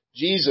Testament.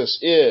 Jesus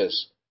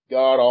is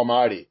God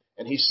Almighty.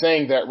 And he's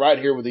saying that right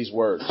here with these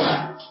words.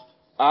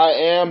 I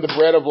am the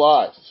bread of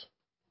life.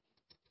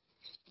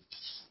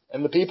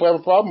 And the people have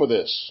a problem with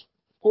this.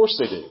 Of course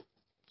they do.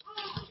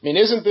 I mean,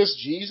 isn't this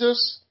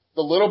Jesus,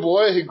 the little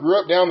boy who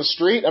grew up down the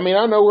street? I mean,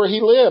 I know where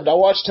he lived. I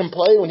watched him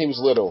play when he was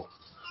little.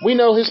 We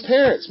know his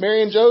parents,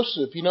 Mary and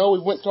Joseph. You know, we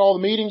went to all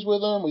the meetings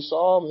with them. We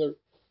saw them.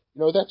 You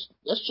know, that's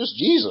just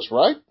Jesus,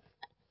 right?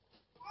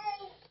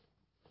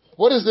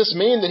 What does this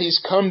mean that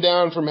he's come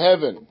down from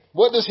heaven?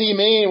 What does he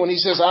mean when he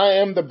says,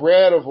 I am the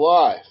bread of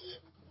life?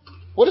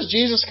 What is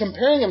Jesus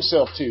comparing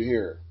himself to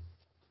here?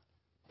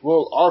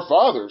 Well, our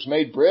fathers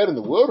made bread in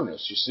the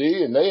wilderness, you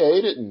see, and they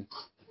ate it. And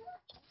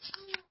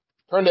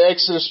turn to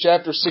Exodus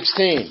chapter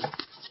 16.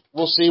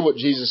 We'll see what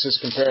Jesus is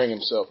comparing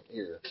himself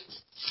here.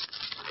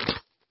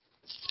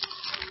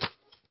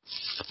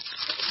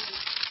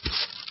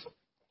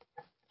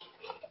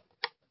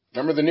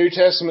 Remember, the New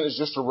Testament is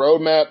just a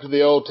roadmap to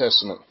the Old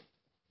Testament.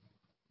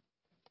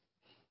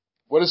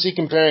 What is he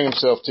comparing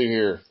himself to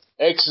here?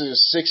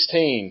 Exodus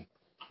 16,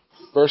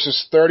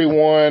 verses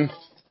 31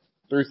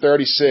 through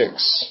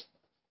 36.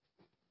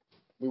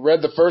 We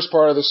read the first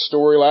part of this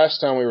story last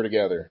time we were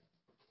together.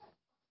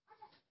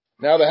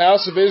 Now the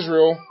house of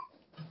Israel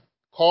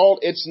called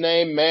its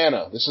name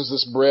manna. This is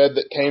this bread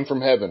that came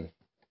from heaven.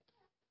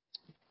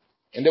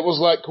 And it was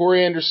like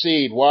coriander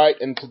seed,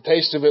 white, and the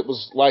taste of it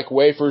was like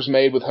wafers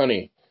made with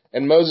honey.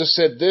 And Moses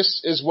said,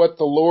 this is what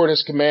the Lord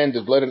has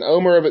commanded. Let an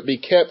omer of it be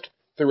kept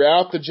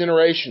throughout the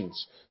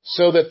generations,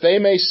 so that they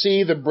may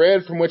see the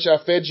bread from which I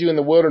fed you in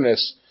the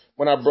wilderness,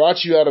 when I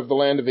brought you out of the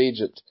land of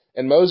Egypt.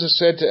 And Moses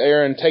said to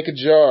Aaron, take a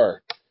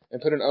jar,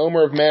 and put an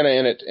omer of manna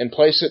in it, and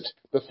place it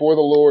before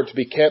the Lord to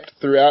be kept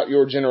throughout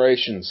your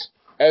generations.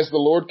 As the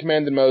Lord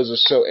commanded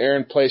Moses, so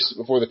Aaron placed it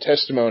before the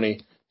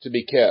testimony to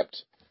be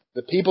kept.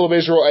 The people of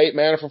Israel ate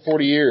manna for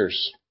 40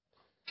 years,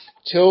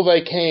 till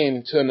they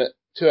came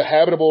to a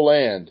habitable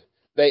land.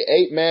 They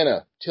ate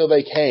manna till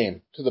they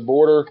came to the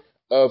border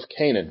of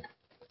Canaan.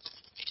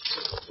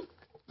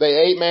 They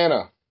ate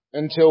manna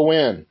until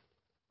when?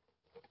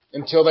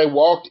 Until they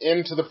walked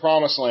into the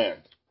promised land.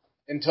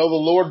 Until the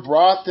Lord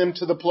brought them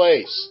to the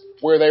place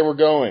where they were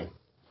going.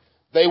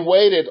 They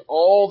waited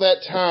all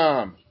that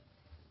time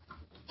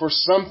for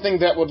something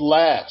that would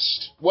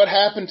last. What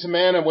happened to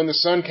manna when the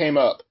sun came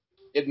up?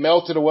 It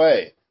melted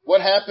away.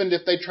 What happened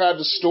if they tried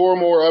to store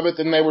more of it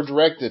than they were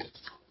directed?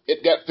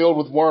 It got filled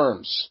with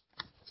worms.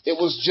 It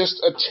was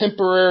just a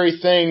temporary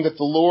thing that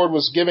the Lord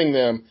was giving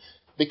them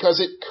because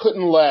it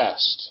couldn't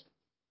last.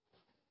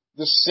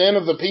 The sin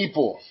of the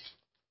people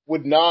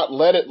would not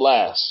let it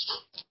last.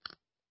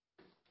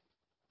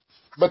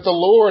 But the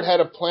Lord had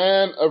a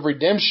plan of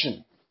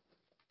redemption.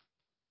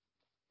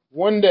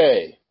 One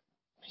day,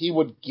 he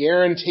would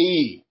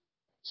guarantee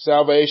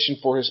salvation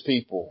for his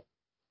people.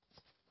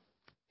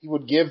 He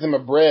would give them a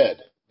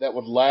bread that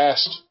would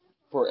last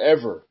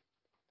forever.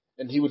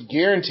 And he would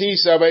guarantee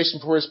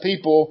salvation for his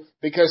people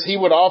because he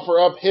would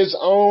offer up his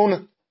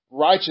own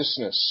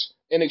righteousness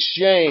in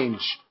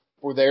exchange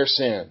for their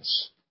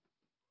sins.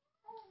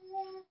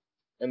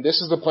 And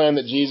this is the plan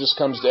that Jesus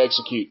comes to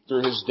execute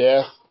through his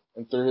death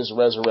and through his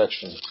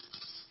resurrection.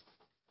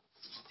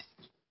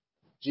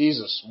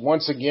 Jesus,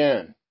 once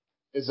again,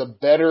 is a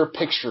better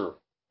picture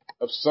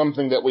of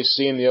something that we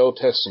see in the Old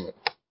Testament.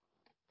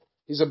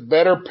 He's a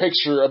better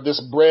picture of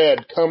this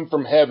bread come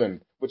from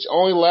heaven, which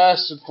only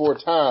lasted for a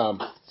time,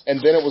 and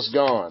then it was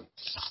gone.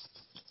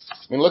 I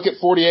mean, look at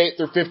 48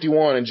 through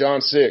 51 in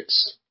John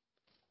 6.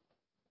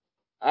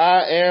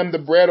 I am the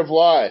bread of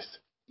life.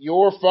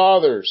 Your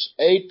fathers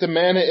ate the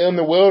manna in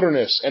the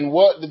wilderness, and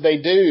what did they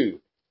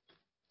do?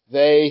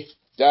 They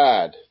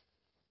died.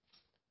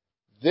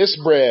 This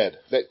bread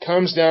that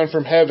comes down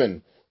from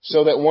heaven,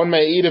 so that one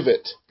may eat of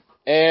it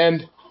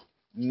and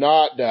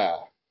not die.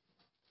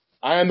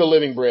 I am the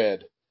living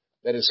bread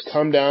that has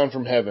come down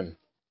from heaven.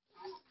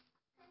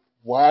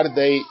 Why did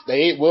they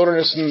ate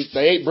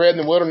bread in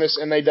the wilderness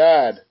and they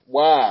died?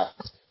 Why?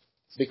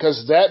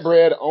 Because that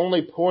bread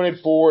only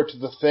pointed forward to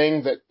the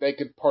thing that they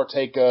could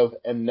partake of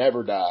and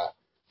never die,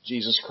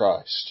 Jesus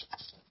Christ.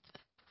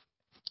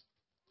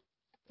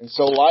 And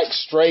so like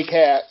stray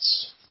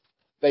cats,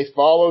 they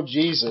followed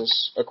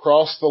Jesus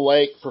across the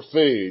lake for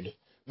food,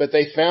 but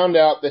they found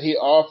out that he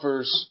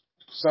offers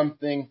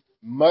something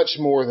much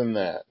more than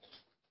that.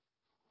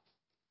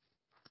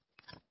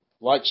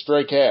 Like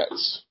stray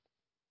cats,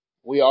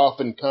 we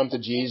often come to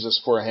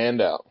Jesus for a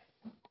handout.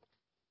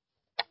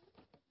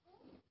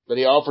 But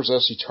he offers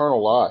us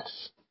eternal life.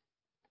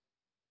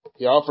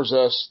 He offers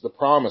us the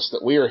promise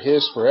that we are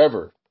his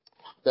forever,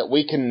 that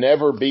we can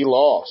never be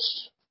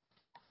lost.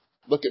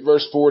 Look at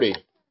verse 40.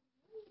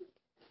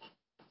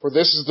 For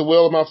this is the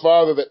will of my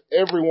Father, that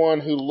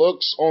everyone who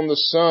looks on the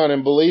Son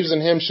and believes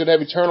in him should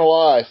have eternal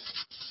life,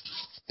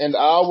 and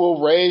I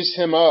will raise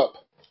him up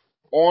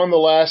on the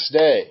last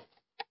day.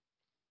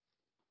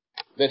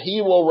 That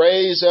he will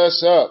raise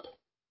us up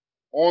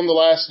on the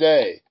last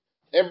day.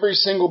 Every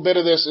single bit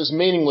of this is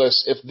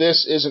meaningless if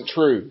this isn't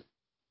true.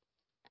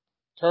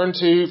 Turn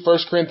to 1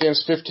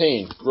 Corinthians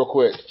 15 real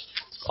quick.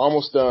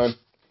 Almost done.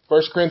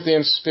 1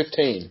 Corinthians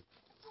 15.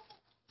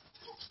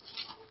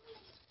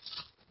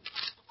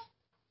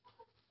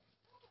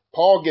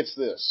 Paul gets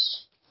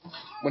this.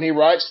 When he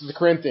writes to the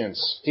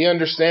Corinthians, he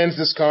understands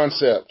this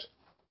concept.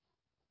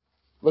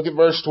 Look at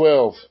verse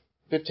 12.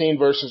 15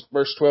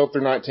 verse 12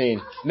 through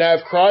 19. Now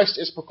if Christ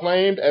is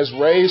proclaimed as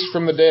raised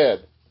from the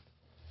dead,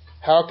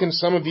 how can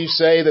some of you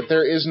say that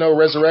there is no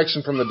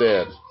resurrection from the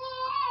dead?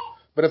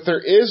 But if there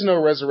is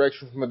no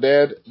resurrection from the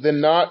dead,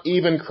 then not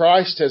even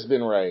Christ has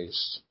been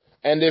raised.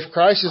 And if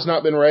Christ has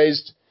not been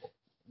raised,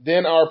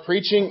 then our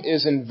preaching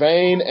is in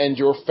vain and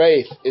your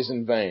faith is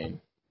in vain.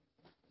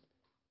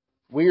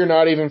 We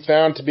are even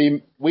found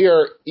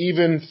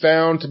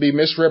to be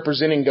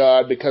misrepresenting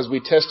God because we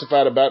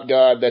testified about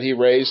God that he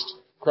raised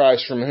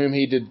Christ from whom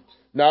he did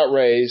not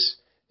raise,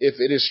 if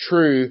it is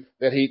true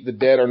that the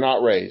dead are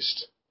not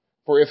raised.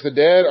 For if the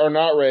dead are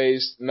not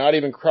raised, not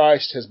even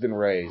Christ has been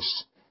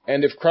raised.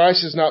 And if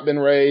Christ has not been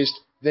raised,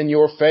 then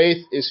your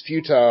faith is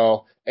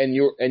futile, and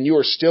you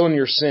are still in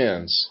your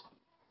sins.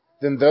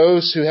 Then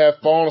those who have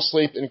fallen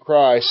asleep in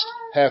Christ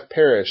have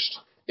perished.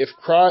 If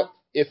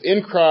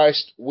in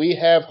Christ we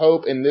have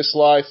hope in this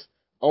life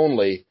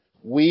only,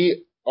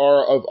 we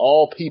are of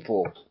all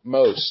people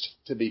most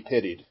to be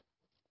pitied.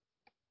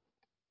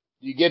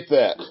 You get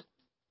that?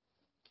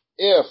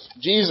 If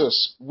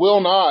Jesus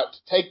will not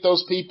take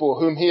those people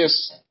whom he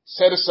has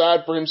set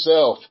aside for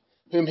himself,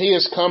 whom he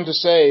has come to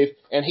save,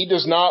 and he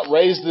does not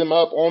raise them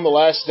up on the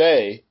last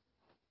day,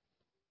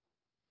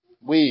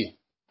 we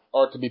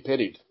are to be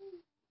pitied.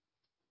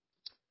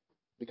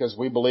 Because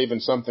we believe in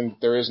something that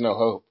there is no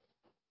hope.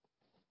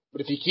 But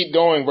if you keep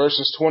going,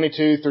 verses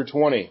 22 through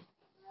 20,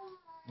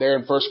 there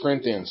in 1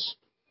 Corinthians,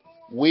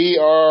 we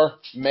are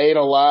made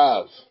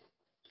alive.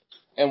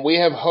 And we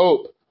have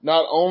hope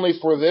not only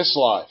for this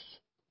life,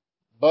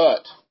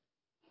 but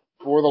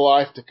for the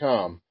life to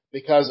come.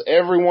 Because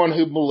everyone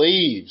who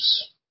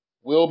believes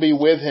will be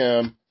with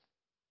him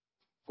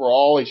for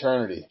all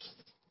eternity.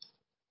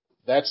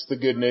 That's the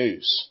good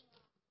news.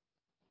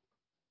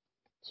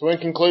 So in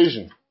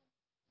conclusion,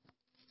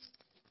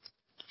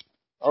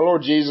 our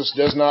Lord Jesus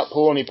does not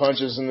pull any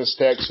punches in this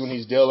text when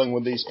he's dealing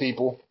with these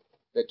people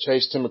that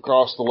chased him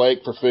across the lake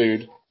for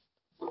food.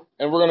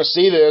 And we're going to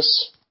see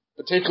this,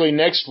 particularly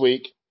next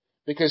week,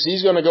 because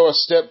he's going to go a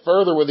step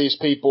further with these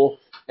people,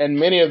 and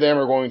many of them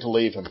are going to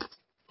leave him.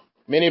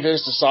 Many of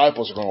his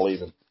disciples are going to leave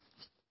him.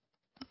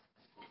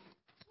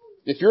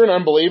 If you're an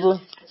unbeliever,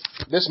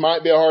 this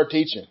might be a hard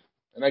teaching,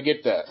 and I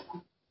get that.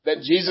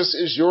 That Jesus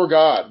is your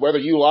God, whether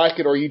you like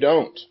it or you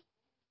don't.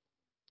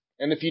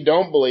 And if you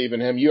don't believe in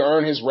him, you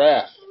earn his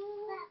wrath.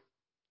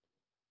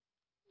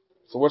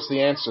 So what's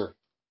the answer?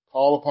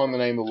 Call upon the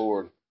name of the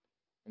Lord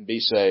and be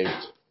saved.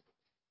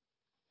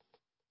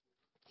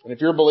 And if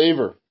you're a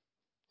believer,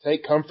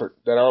 take comfort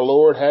that our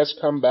Lord has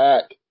come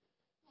back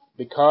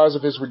because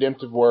of his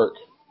redemptive work,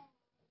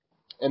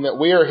 and that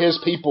we are his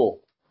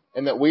people,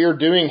 and that we are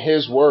doing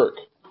His work.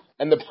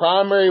 And the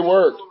primary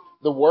work,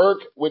 the work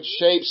which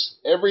shapes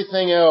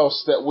everything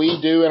else that we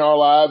do in our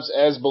lives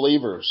as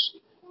believers,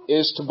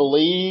 is to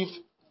believe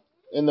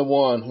in the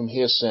one whom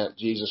He has sent,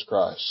 Jesus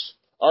Christ.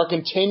 Our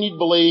continued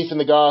belief in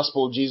the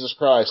gospel of Jesus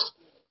Christ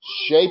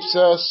shapes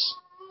us,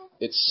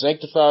 it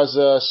sanctifies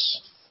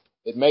us,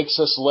 it makes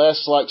us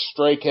less like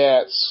stray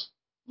cats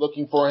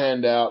looking for a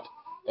handout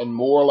and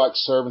more like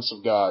servants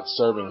of God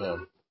serving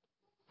Him.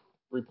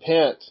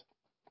 Repent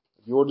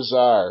of your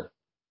desire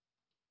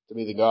to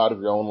be the God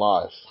of your own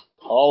life.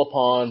 Call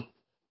upon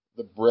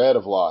the bread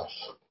of life,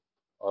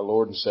 our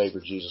Lord and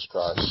Savior, Jesus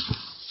Christ.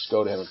 Let's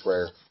go to Him in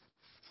prayer.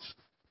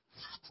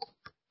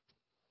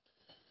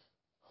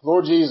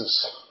 Lord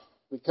Jesus,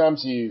 we come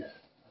to You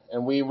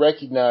and we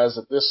recognize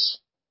that this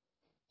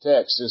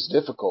text is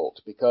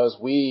difficult because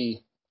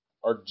we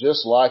are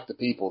just like the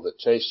people that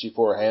chased You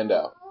for a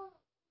handout.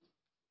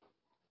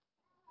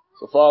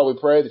 So Father, we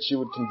pray that You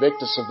would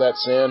convict us of that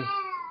sin,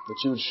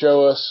 that You would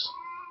show us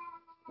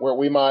where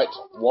we might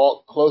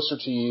walk closer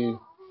to You.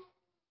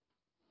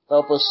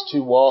 Help us to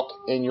walk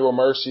in Your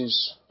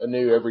mercies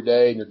anew every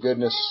day, in Your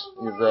goodness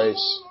and Your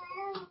grace.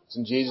 It's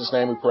in Jesus'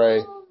 name we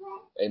pray.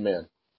 Amen.